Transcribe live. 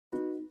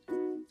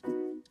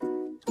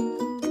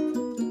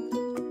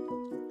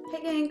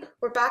Okay,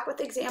 we're back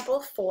with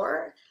example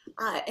 4.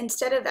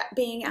 Instead of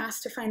being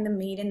asked to find the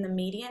mean and the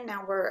median,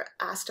 now we're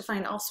asked to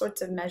find all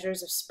sorts of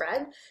measures of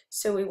spread.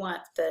 So we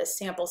want the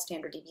sample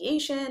standard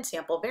deviation,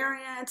 sample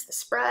variance, the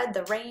spread,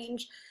 the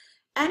range.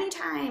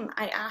 Anytime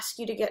I ask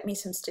you to get me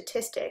some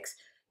statistics,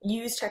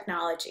 use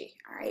technology.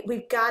 All right,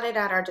 we've got it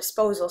at our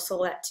disposal, so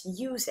let's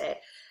use it.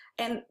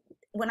 And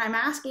when I'm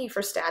asking you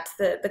for stats,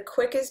 the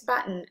quickest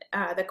button,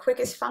 the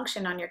quickest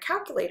function on your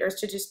calculator is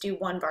to just do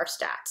one var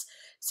stats.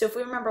 So if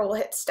we remember, we'll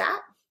hit stat,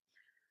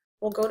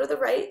 we'll go to the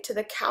right to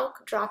the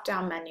calc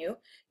drop-down menu.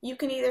 You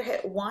can either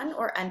hit 1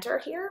 or enter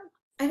here.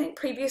 I think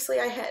previously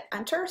I hit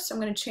enter, so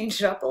I'm going to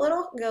change it up a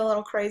little, go a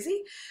little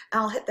crazy,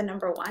 and I'll hit the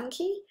number 1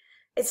 key.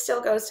 It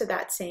still goes to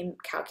that same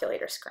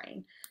calculator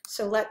screen.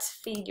 So let's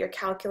feed your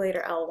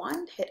calculator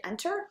L1, hit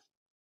enter,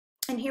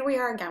 and here we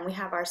are again. We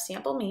have our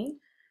sample mean,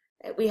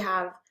 we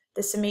have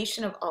the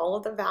summation of all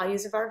of the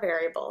values of our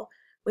variable,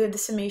 we have the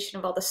summation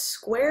of all the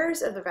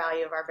squares of the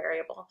value of our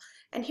variable,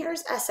 and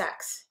here's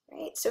Sx,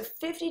 right? So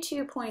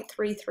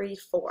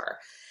 52.334.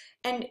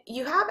 And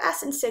you have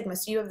S and sigma,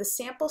 so you have the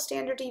sample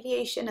standard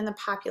deviation and the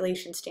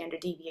population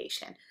standard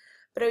deviation.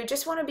 But I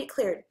just want to be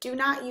clear, do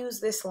not use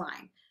this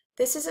line.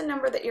 This is a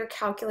number that your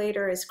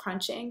calculator is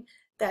crunching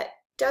that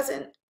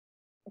doesn't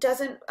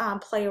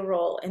play a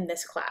role in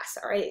this class,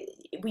 all right?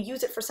 We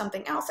use it for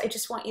something else. I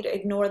just want you to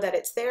ignore that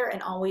it's there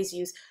and always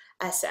use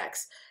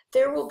Sx.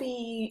 There will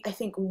be, I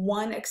think,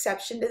 one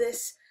exception to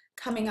this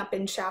coming up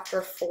in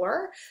chapter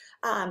 4.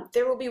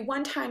 There will be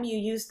one time you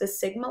use the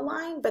sigma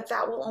line, but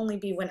that will only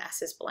be when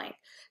S is blank.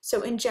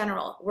 So in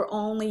general, we're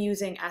only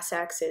using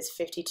Sx is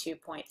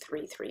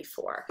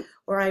 52.334,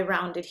 or I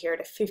rounded here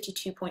to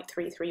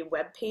 52.33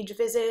 web page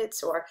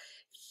visits, or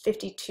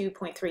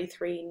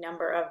 52.33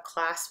 number of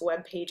class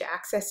web page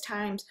access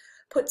times.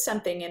 Put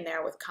something in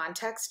there with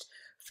context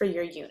for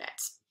your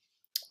units.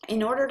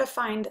 In order to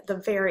find the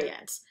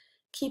variance,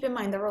 keep in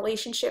mind the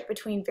relationship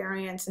between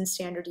variance and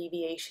standard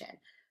deviation.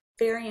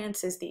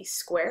 Variance is the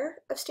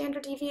square of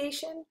standard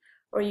deviation,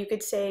 or you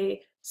could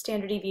say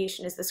standard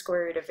deviation is the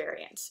square root of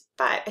variance.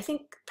 But I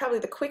think probably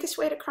the quickest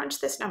way to crunch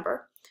this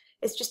number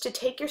is just to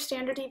take your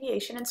standard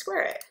deviation and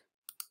square it.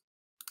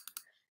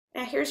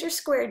 Now here's your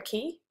squared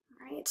key,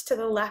 right? It's to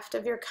the left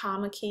of your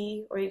comma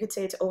key, or you could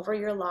say it's over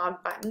your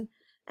log button.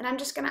 And I'm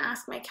just going to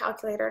ask my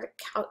calculator to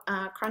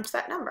crunch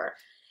that number.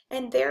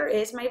 And there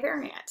is my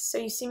variance. So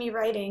you see me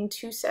writing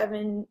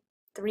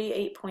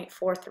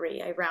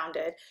 2738.43, I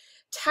rounded.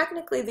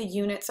 Technically the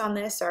units on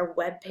this are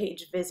web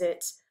page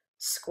visits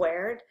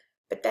squared,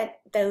 but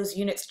those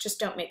units just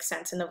don't make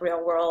sense in the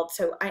real world,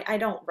 so I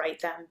don't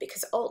write them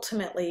because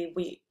ultimately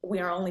we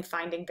are only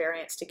finding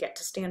variance to get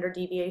to standard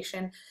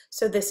deviation,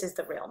 so this is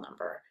the real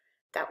number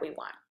that we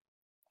want.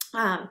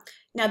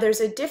 Now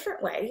there's a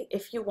different way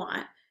if you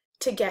want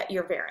to get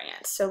your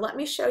variance. So let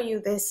me show you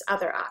this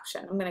other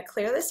option. I'm going to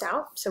clear this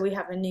out so we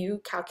have a new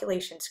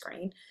calculation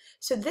screen.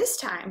 So this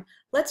time,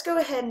 let's go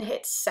ahead and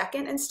hit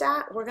second in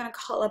stat. We're going to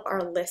call up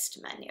our list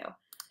menu.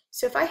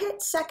 So if I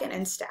hit second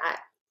in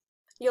stat,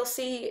 you'll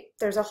see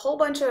there's a whole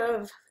bunch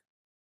of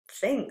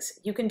things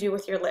you can do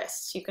with your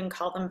lists. You can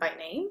call them by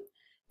name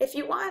if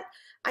you want.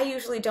 I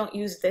usually don't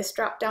use this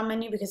drop-down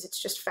menu because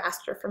it's just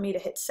faster for me to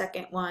hit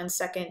second 1,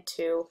 second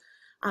 2,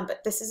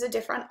 but this is a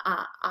different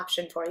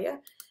option for you.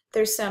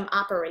 There's some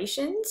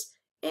operations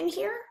in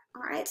here,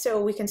 all right?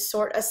 So we can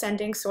sort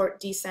ascending, sort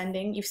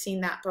descending. You've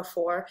seen that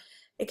before.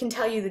 It can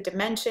tell you the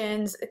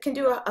dimensions. It can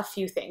do a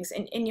few things,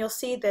 and you'll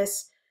see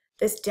this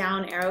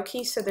down arrow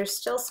key, so there's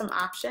still some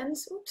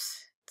options.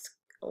 Oops, it's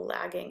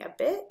lagging a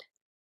bit.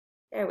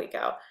 There we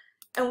go.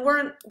 And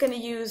we're going to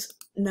use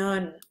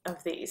none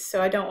of these,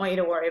 so I don't want you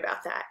to worry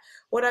about that.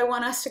 What I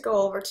want us to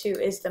go over to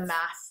is the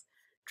math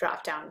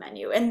drop-down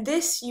menu, and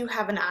this you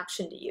have an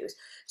option to use.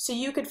 So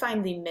you could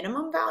find the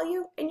minimum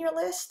value in your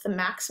list, the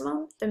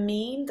maximum, the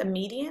mean, the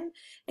median,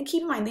 and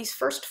keep in mind these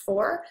first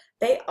 4,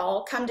 they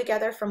all come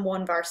together from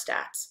one var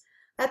stats.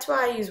 That's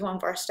why I use one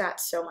var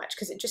stats so much,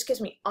 because it just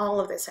gives me all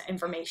of this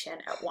information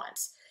at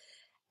once.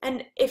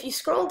 And if you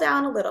scroll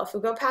down a little, if we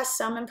go past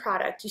sum and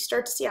product, you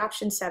start to see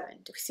option 7.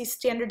 Do we see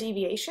standard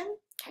deviation?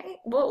 Okay,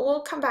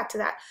 we'll come back to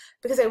that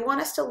because I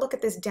want us to look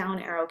at this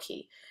down arrow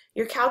key.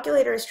 Your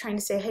calculator is trying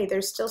to say, hey,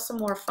 there's still some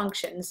more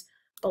functions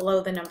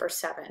below the number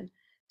 7.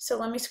 So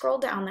let me scroll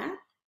down there.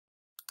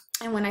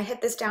 And when I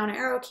hit this down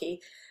arrow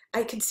key,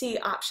 I can see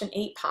option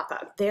 8 pop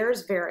up.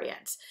 There's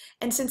variance.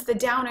 And since the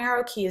down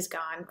arrow key is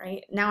gone,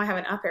 right, now I have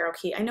an up arrow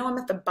key. I know I'm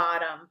at the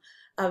bottom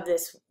of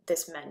this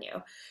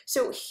menu.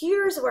 So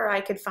here's where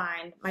I could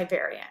find my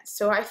variance.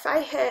 So if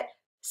I hit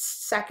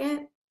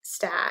second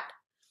stat,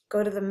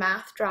 go to the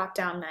math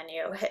drop-down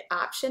menu, hit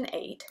option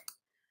 8,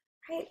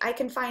 right, I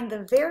can find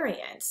the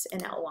variance in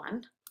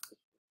L1.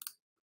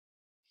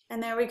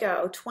 And there we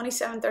go,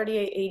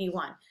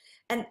 2738.81.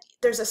 And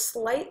there's a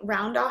slight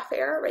round off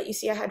error, right? You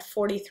see I had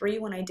 43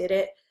 when I did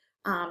it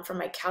from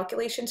my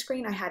calculation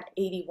screen. I had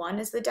 81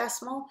 as the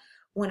decimal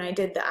when I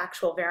did the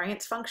actual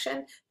variance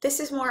function.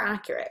 This is more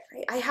accurate,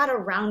 right? I had a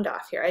round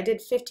off here. I did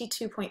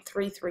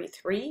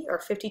 52.333 or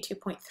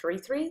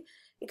 52.33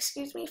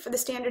 excuse me, for the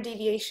standard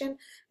deviation,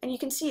 and you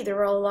can see there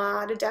were a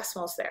lot of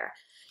decimals there.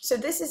 So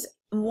this is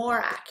more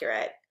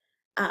accurate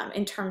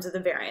in terms of the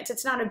variance.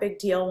 It's not a big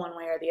deal one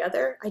way or the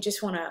other. I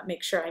just want to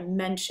make sure I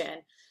mention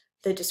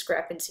the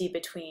discrepancy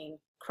between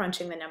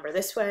crunching the number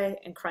this way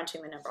and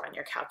crunching the number on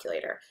your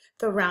calculator.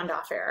 The round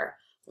off error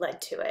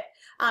led to it.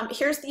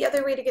 Here's the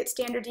other way to get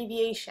standard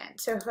deviation.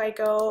 So if I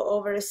go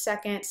over to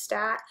second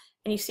stat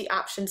and you see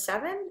option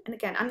 7, and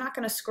again, I'm not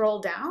going to scroll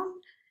down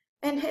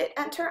and hit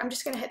enter, I'm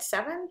just going to hit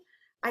 7.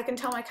 I can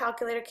tell my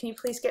calculator, can you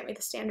please get me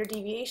the standard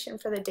deviation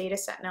for the data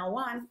set in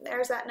L1?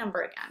 There's that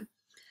number again.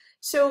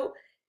 So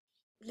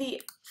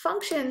the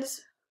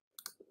functions,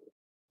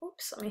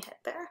 oops, let me hit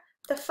there.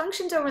 The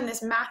functions over in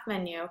this math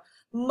menu,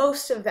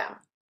 most of them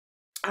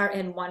are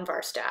in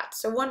one-var stats.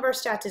 So one-var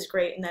stats is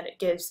great in that it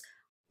gives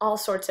all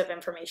sorts of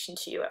information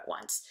to you at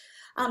once.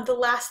 The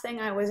last thing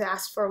I was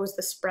asked for was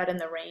the spread and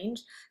the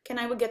range.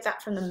 I would get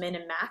that from the min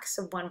and max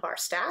of one-var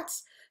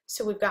stats.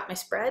 So we've got my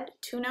spread,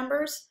 2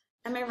 numbers,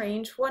 and my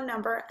range, 1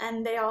 number,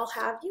 and they all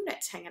have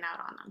units hanging out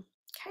on them.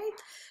 Okay,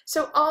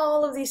 so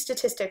all of these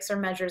statistics are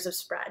measures of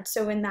spread.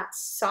 So in that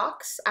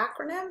SOX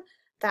acronym,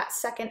 that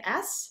second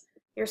S,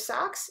 your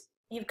SOX,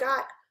 you've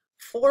got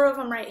 4 of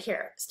them right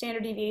here: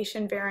 standard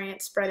deviation,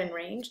 variance, spread, and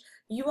range.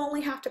 You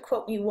only have to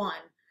quote me 1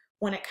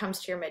 when it comes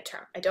to your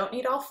midterm. I don't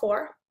need all 4,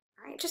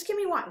 all right, just give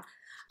me 1.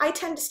 I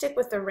tend to stick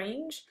with the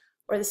range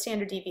or the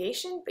standard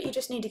deviation, but you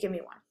just need to give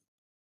me 1.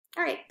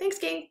 All right, thanks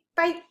gang,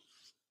 bye.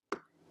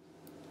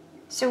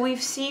 So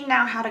we've seen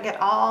now how to get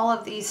all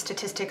of these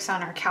statistics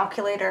on our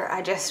calculator.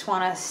 I just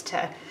want us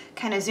to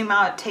kind of zoom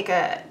out, take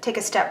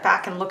a step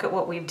back and look at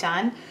what we've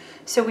done.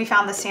 So we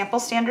found the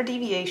sample standard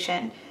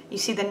deviation. You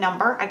see the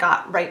number I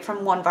got right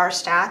from one-var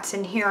stats,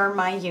 and here are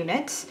my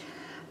units.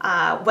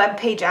 Web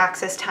page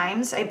access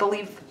times, I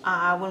believe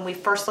when we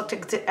first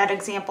looked at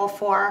example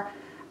 4,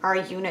 our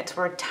units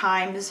were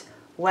times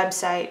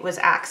website was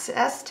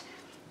accessed.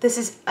 This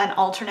is an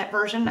alternate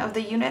version of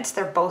the units.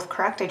 They're both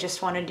correct. I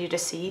just wanted you to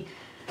see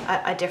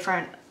a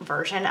different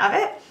version of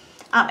it.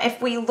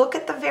 If we look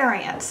at the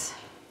variance,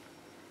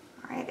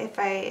 all right, if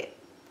I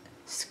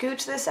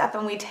scooch this up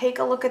and we take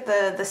a look at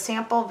the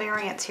sample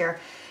variance here,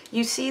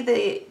 you see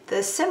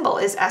the symbol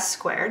is S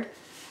squared,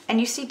 and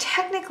you see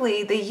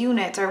technically the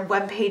units are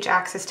web page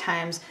access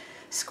times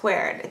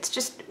squared. It's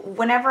just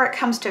whenever it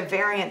comes to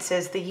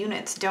variances, the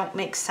units don't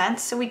make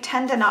sense, so we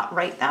tend to not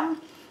write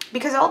them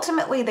because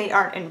ultimately they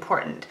aren't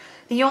important.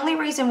 The only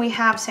reason we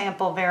have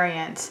sample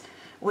variance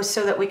was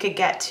so that we could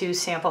get to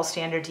sample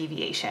standard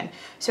deviation.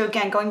 So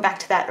again, going back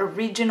to that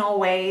original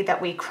way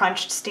that we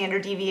crunched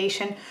standard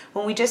deviation,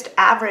 when we just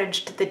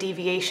averaged the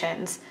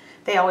deviations,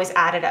 they always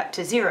added up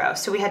to 0.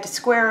 So we had to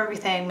square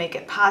everything, make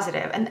it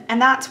positive, and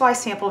that's why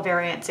sample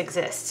variance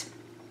exists.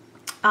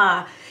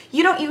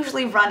 You don't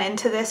usually run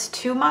into this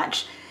too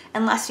much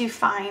unless you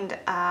find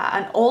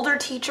an older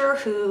teacher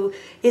who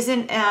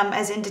isn't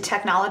as into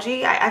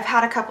technology. I've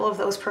had a couple of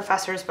those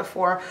professors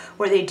before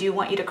where they do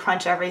want you to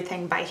crunch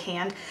everything by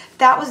hand.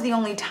 That was the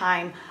only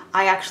time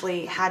I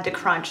actually had to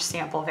crunch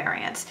sample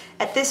variance.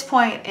 At this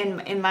point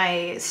in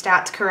my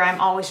stats career,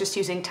 I'm always just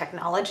using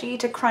technology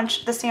to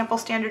crunch the sample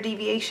standard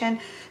deviation,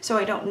 so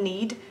I don't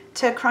need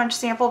to crunch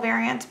sample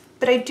variance.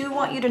 But I do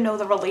want you to know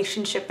the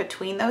relationship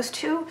between those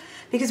two,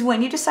 because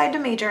when you decide to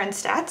major in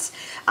stats,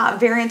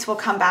 variance will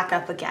come back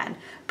up again.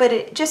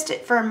 But just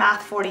for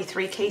Math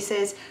 43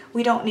 cases,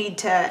 we don't need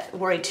to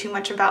worry too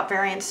much about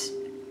variance,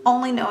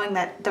 only knowing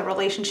that the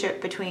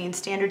relationship between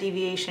standard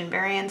deviation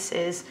variance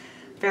is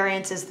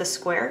the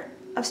square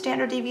of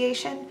standard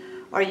deviation,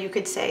 or you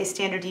could say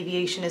standard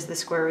deviation is the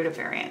square root of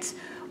variance.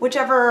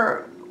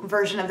 Whichever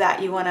version of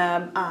that you want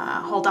to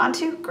hold on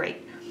to,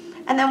 great.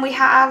 And then we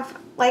have,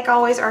 like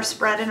always, our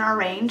spread and our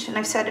range, and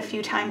I've said a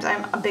few times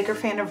I'm a bigger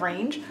fan of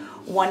range.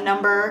 1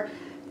 number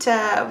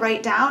to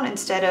write down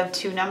instead of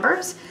 2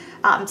 numbers.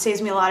 It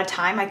saves me a lot of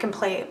time. I can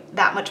play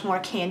that much more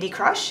Candy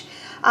Crush.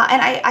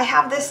 And I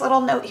have this little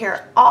note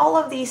here. All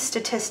of these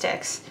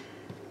statistics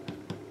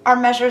are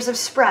measures of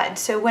spread.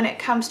 So when it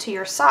comes to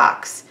your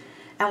SOX,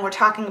 and we're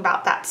talking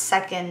about that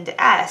second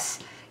S,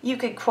 you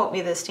could quote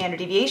me the standard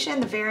deviation,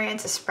 the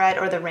variance, the spread,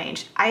 or the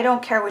range. I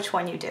don't care which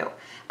one you do.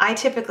 I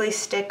typically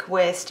stick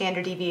with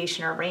standard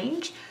deviation or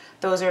range.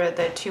 Those are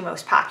the 2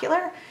 most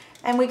popular,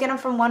 and we get them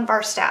from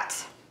one-var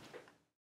stats.